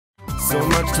so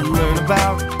much to learn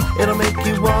about. It'll make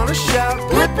you wanna shout,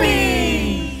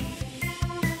 Blippi!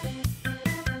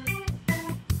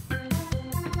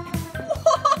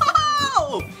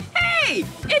 Whoa! Hey,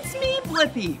 it's me,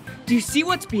 Blippi. Do you see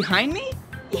what's behind me?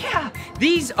 Yeah,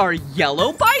 these are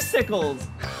yellow bicycles.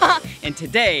 And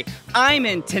today, I'm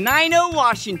in Tenino,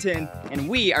 Washington, and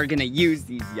we are gonna use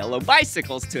these yellow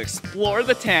bicycles to explore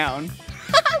the town.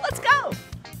 Let's go!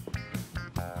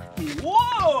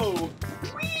 Whoa!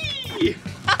 Whee!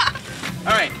 All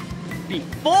right,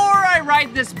 before I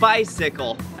ride this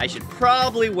bicycle, I should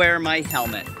probably wear my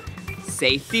helmet.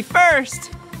 Safety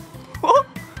first.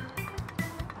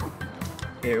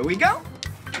 Here we go.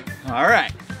 All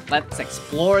right, let's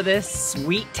explore this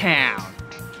sweet town.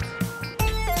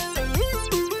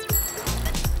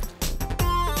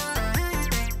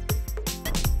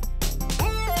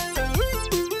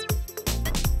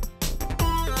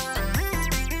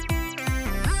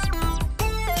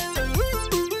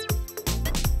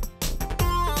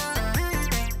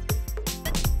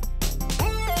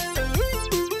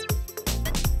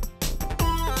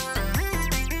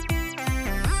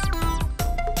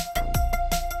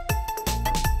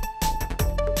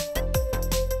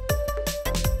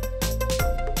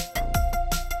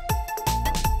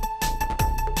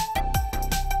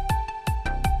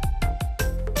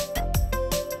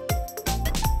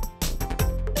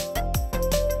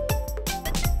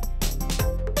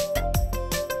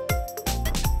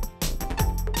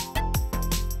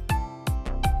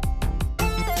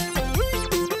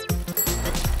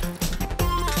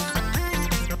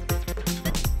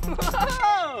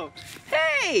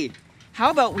 How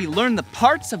about we learn the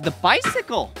parts of the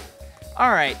bicycle?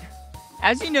 All right,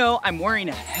 as you know, I'm wearing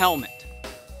a helmet.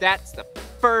 That's the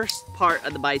first part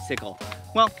of the bicycle.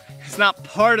 Well, it's not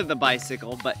part of the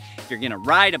bicycle, but if you're gonna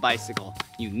ride a bicycle,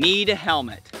 you need a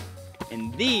helmet.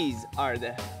 And these are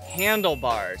the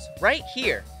handlebars right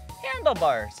here.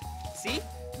 Handlebars. See,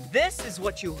 this is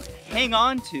what you hang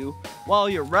on to while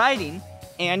you're riding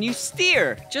and you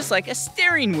steer, just like a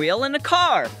steering wheel in a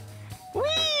car.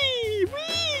 Whee,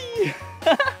 whee.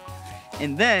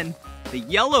 And then the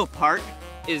yellow part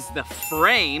is the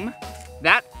frame.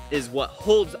 That is what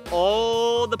holds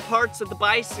all the parts of the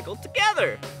bicycle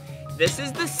together. This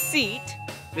is the seat.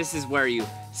 This is where you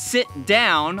sit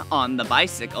down on the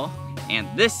bicycle. And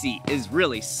this seat is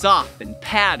really soft and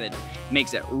padded.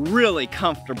 Makes it really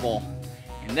comfortable.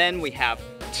 And then we have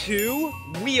 2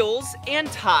 wheels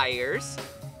and tires.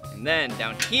 And then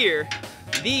down here,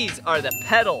 these are the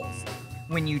pedals.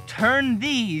 When you turn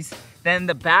these, then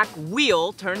the back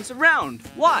wheel turns around.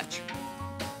 Watch.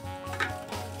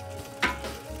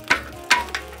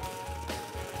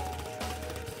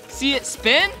 See it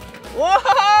spin?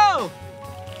 Whoa!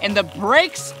 And the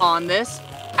brakes on this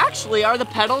actually are the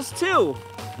pedals too.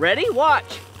 Ready?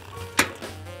 Watch.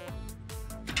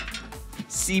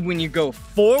 See, when you go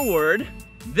forward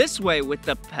this way with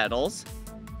the pedals,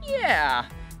 yeah,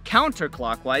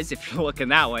 counterclockwise if you're looking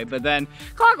that way, but then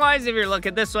clockwise if you're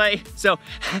looking this way. So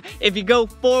if you go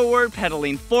forward,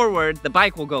 pedaling forward, the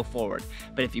bike will go forward.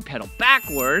 But if you pedal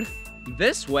backward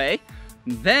this way,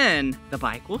 then the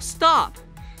bike will stop.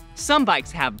 Some bikes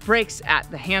have brakes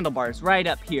at the handlebars right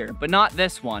up here, but not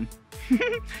this one.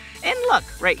 And look,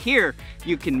 right here,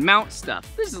 you can mount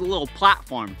stuff. This is a little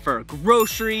platform for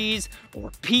groceries,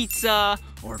 or pizza,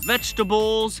 or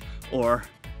vegetables, or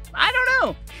I don't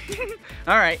know.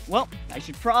 All right, well, I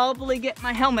should probably get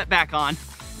my helmet back on,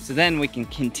 so then we can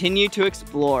continue to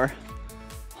explore.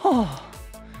 Oh,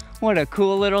 what a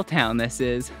cool little town this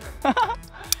is. All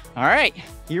right,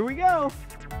 here we go.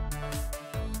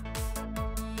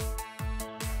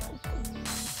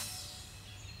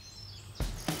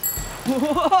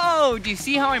 Whoa, do you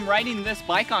see how I'm riding this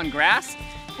bike on grass?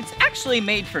 It's actually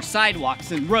made for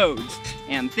sidewalks and roads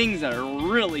and things that are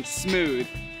really smooth.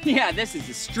 Yeah, this is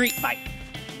a street bike,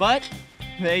 but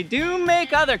they do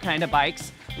make other kind of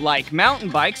bikes, like mountain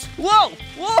bikes. Whoa,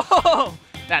 whoa,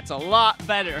 that's a lot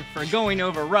better for going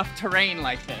over rough terrain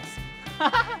like this.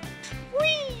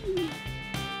 Whee!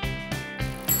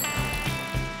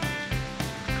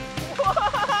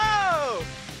 Whoa!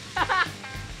 All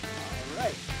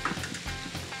right.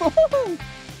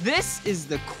 This is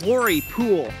the quarry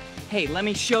pool. Hey, let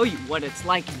me show you what it's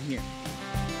like in here.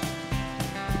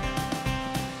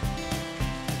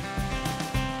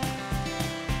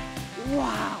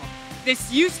 Wow,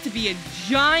 this used to be a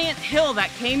giant hill that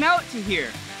came out to here.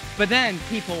 But then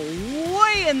people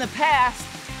way in the past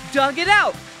dug it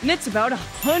out, and it's about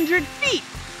 100 feet.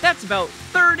 That's about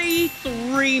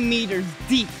 33 meters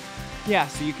deep. Yeah,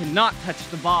 so you cannot touch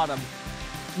the bottom.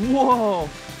 Whoa,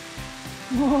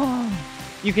 whoa.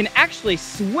 You can actually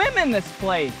swim in this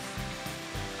place.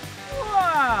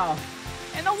 Wow!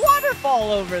 And a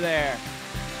waterfall over there.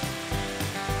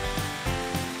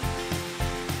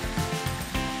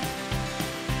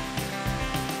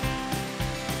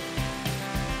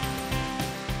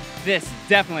 This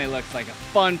definitely looks like a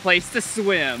fun place to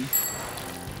swim.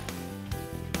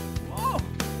 Whoa!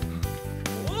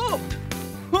 Whoa!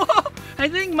 Whoa! I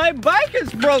think my bike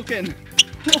is broken.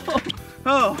 Whoa.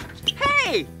 Oh,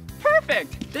 hey!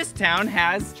 Perfect! This town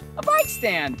has a bike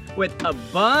stand with a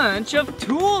bunch of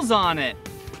tools on it.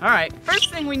 All right,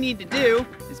 first thing we need to do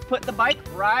is put the bike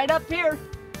right up here.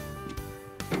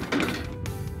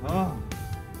 Oh,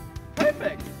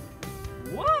 perfect.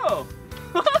 Whoa!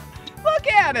 Look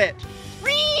at it!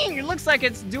 Ring! It looks like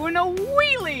it's doing a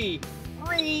wheelie.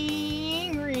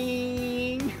 Ring,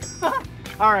 ring.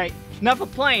 All right, enough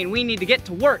of playing. We need to get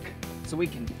to work so we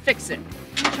can fix it.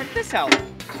 Check this out.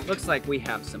 Looks like we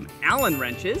have some Allen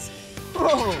wrenches.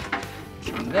 Whoa!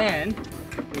 And then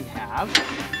we have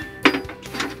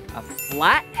a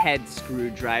flathead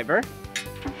screwdriver.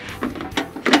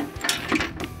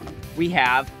 We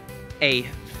have a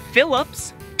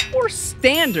Phillips or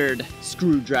standard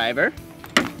screwdriver.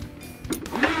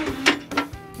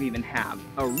 We even have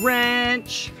a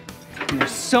wrench. And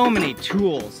there's so many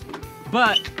tools.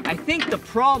 But I think the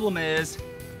problem is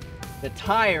the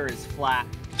tire is flat.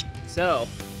 So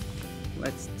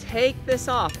let's take this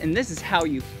off, and this is how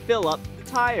you fill up the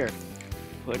tire.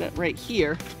 Put it right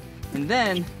here, and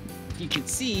then you can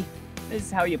see this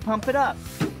is how you pump it up.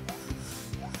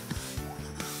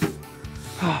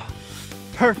 Oh,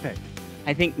 perfect.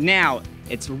 I think now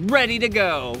it's ready to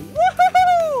go.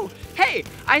 Woohoo! Hey,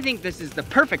 I think this is the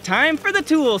perfect time for the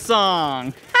tool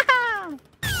song.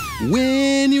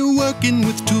 When you're working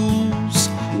with tools,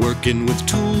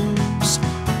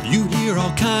 you hear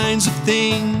all kinds of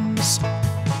things.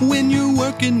 When you're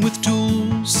working with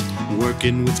tools,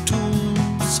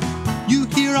 you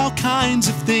hear all kinds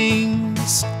of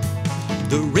things.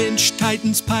 The wrench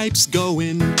tightens pipes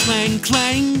going clang,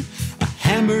 clang. A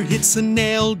hammer hits a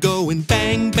nail going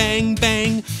bang, bang,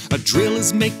 bang. A drill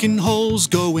is making holes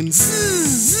going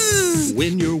zzz, zzz.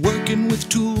 When you're working with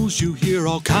tools, you hear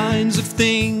all kinds of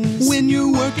things. When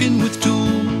you're working with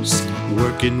tools,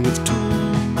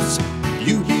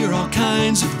 you hear all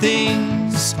kinds of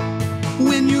things.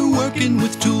 When you're working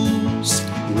with tools,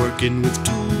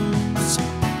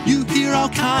 you hear all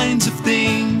kinds of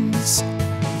things.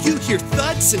 You hear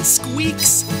thuds and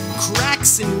squeaks,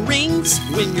 cracks and rings.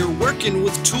 When you're working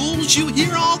with tools, you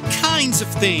hear all kinds of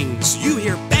things. You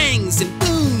hear bangs and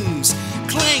booms,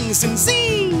 clangs and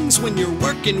zings. When you're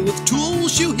working with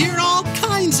tools, you hear all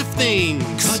kinds of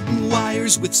things. Cutting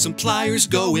wires with some pliers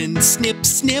going snip,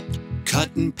 snip.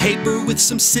 Cutting paper with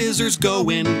some scissors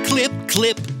going clip,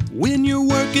 clip. When you're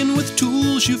working with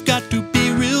tools, you've got to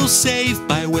be real safe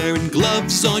by wearing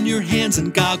gloves on your hands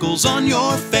and goggles on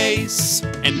your face.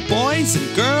 And boys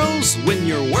and girls, when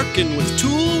you're working with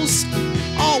tools,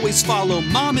 always follow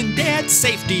mom and dad's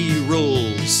safety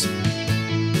rules.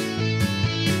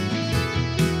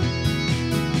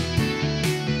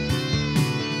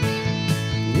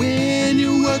 When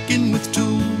you're working with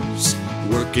tools,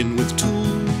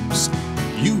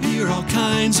 you hear all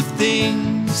kinds of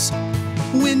things.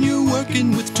 When you're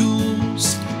working with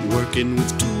tools,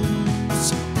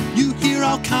 you hear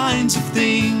all kinds of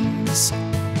things.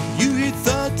 You hear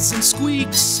thuds and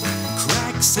squeaks,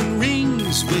 cracks and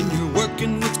rings. When you're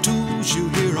working with tools, you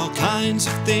hear all kinds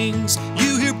of things.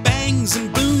 You hear bangs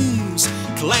and booms,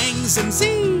 clangs and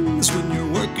zings. When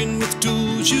you're working with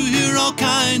tools, you hear all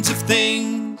kinds of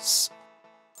things.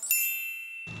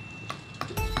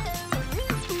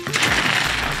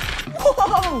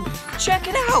 Whoa! Check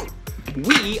it out!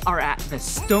 We are at the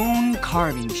stone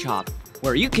carving shop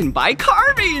where you can buy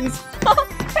carvings!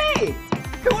 Hey!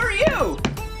 Who are you?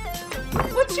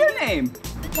 What's your name?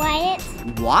 Wyatt.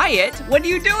 Wyatt? What are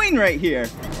you doing right here?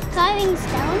 Carving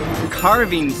stone.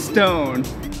 Carving stone.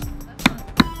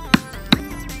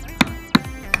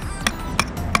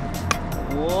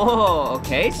 Whoa,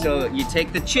 okay, so you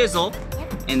take the chisel,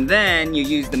 and then you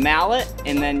use the mallet,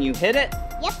 and then you hit it?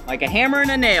 Yep. Like a hammer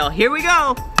and a nail. Here we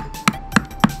go.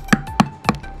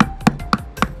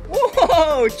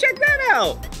 Whoa, check that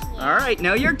out. Yeah. All right,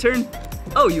 now your turn.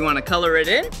 Oh, you want to color it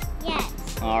in?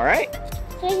 Yes. All right.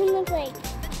 So it can look like.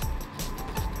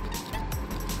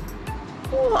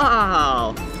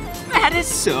 Wow, that is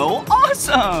so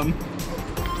awesome.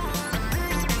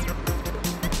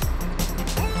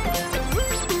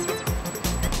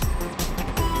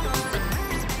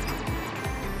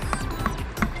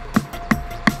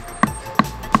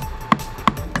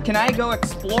 Can I go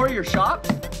explore your shop?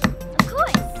 Of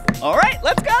course. All right,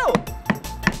 let's go.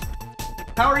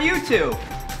 How are you two?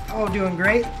 Oh, doing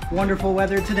great. Wonderful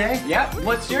weather today. Yep,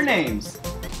 what's your names?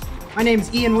 My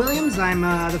name's Ian Williams. I'm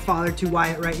the father to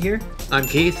Wyatt right here. I'm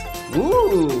Keith.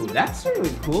 Ooh, that's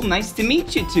really cool. Nice to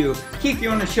meet you two. Keith, you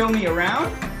want to show me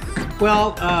around?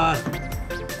 Well,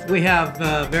 we have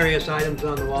various items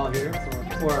on the wall here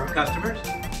for our customers.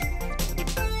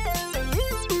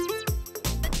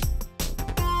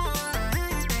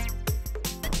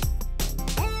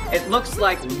 It looks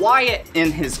like Wyatt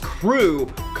and his crew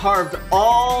carved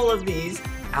all of these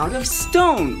out of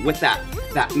stone with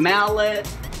that mallet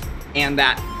and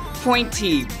that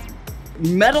pointy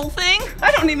metal thing.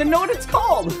 I don't even know what it's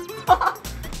called.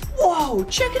 Whoa,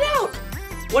 check it out.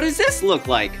 What does this look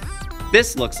like?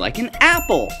 This looks like an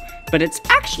apple, but it's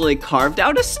actually carved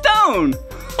out of stone.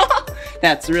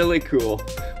 That's really cool.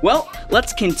 Well,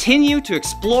 let's continue to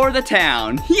explore the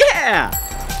town. Yeah!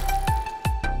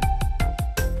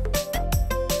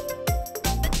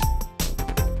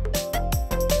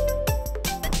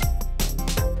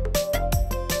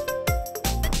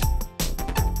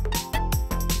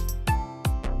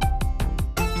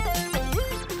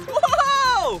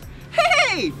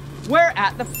 We're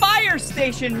at the fire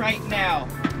station right now.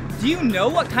 Do you know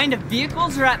what kind of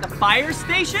vehicles are at the fire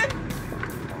station?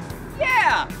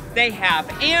 Yeah, they have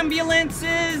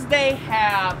ambulances, they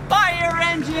have fire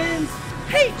engines.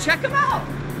 Hey, check them out.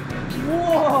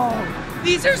 Whoa,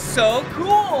 these are so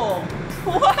cool.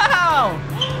 Wow.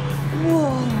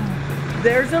 Whoa,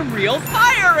 there's a real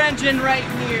fire engine right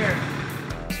here.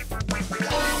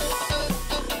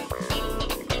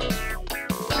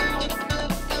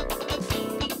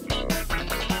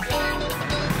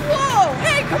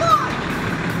 Come on!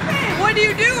 Hey, what are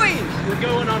you doing? We're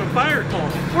going on a fire call.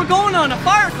 We're going on a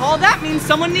fire call? That means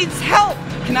someone needs help.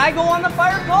 Can I go on the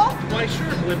fire call? Why,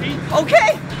 sure, Blippi.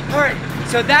 Okay. All right.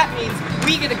 So that means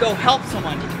we get to go help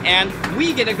someone, and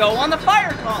we get to go on the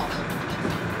fire call.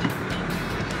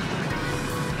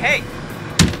 Okay.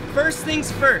 First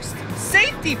things first.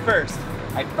 Safety first.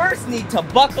 I first need to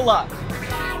buckle up.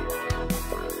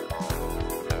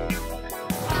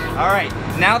 All right.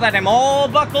 Now that I'm all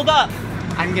buckled up,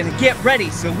 I'm gonna get ready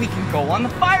so we can go on the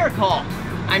fire call.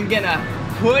 I'm gonna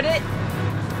put it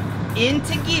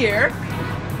into gear,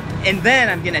 and then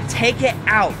I'm gonna take it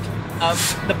out of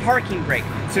the parking brake.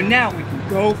 So now we can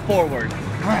go forward.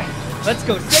 All right, let's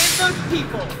go save those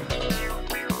people.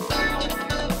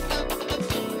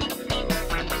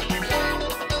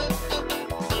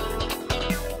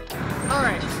 All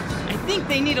right, I think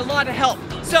they need a lot of help.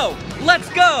 So let's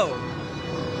go.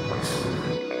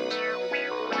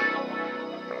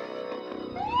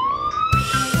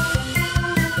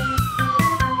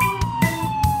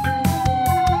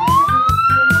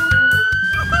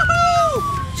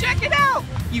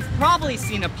 You've probably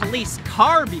seen a police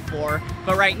car before,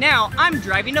 but right now I'm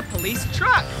driving a police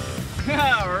truck.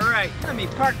 All right, let me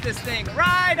park this thing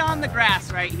right on the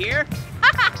grass right here.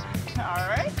 All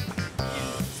right,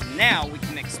 and now we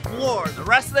can explore the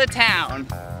rest of the town.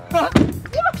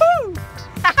 Woohoo!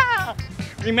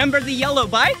 Remember the yellow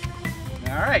bike?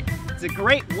 All right, it's a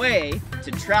great way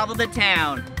to travel the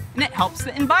town, and it helps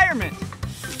the environment.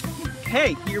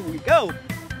 Okay, here we go.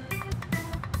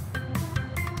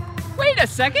 Wait a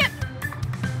second!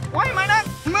 Why am I not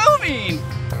moving?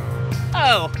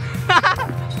 Oh,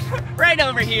 right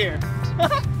over here. All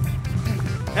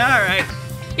right,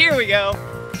 here we go.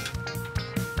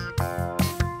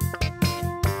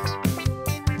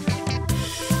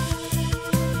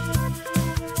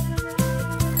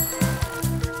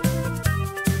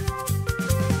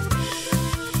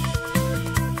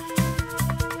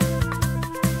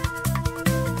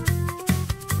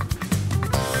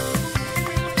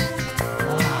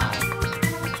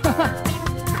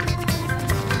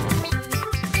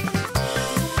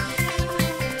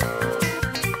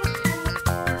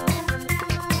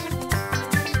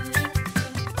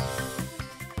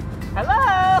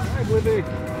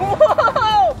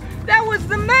 Whoa! That was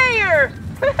the mayor!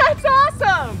 That's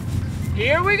awesome!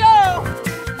 Here we go!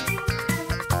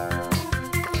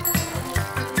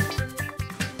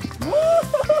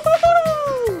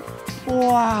 Woo!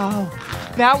 Wow!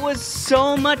 That was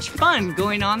so much fun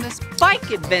going on this bike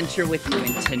adventure with you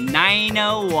in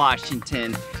Tenino,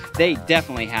 Washington. They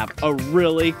definitely have a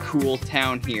really cool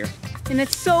town here. And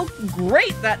it's so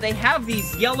great that they have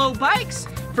these yellow bikes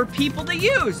for people to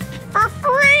use for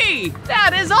free.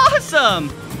 That is awesome.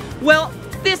 Well,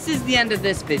 this is the end of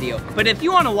this video, but if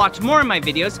you want to watch more of my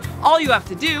videos, all you have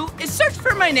to do is search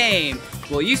for my name.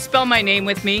 Will you spell my name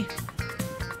with me?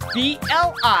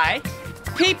 B-L-I-P-P-I,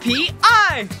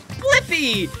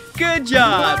 Blippi. Good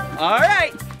job. All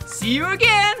right, see you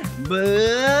again.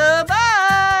 Bye-bye.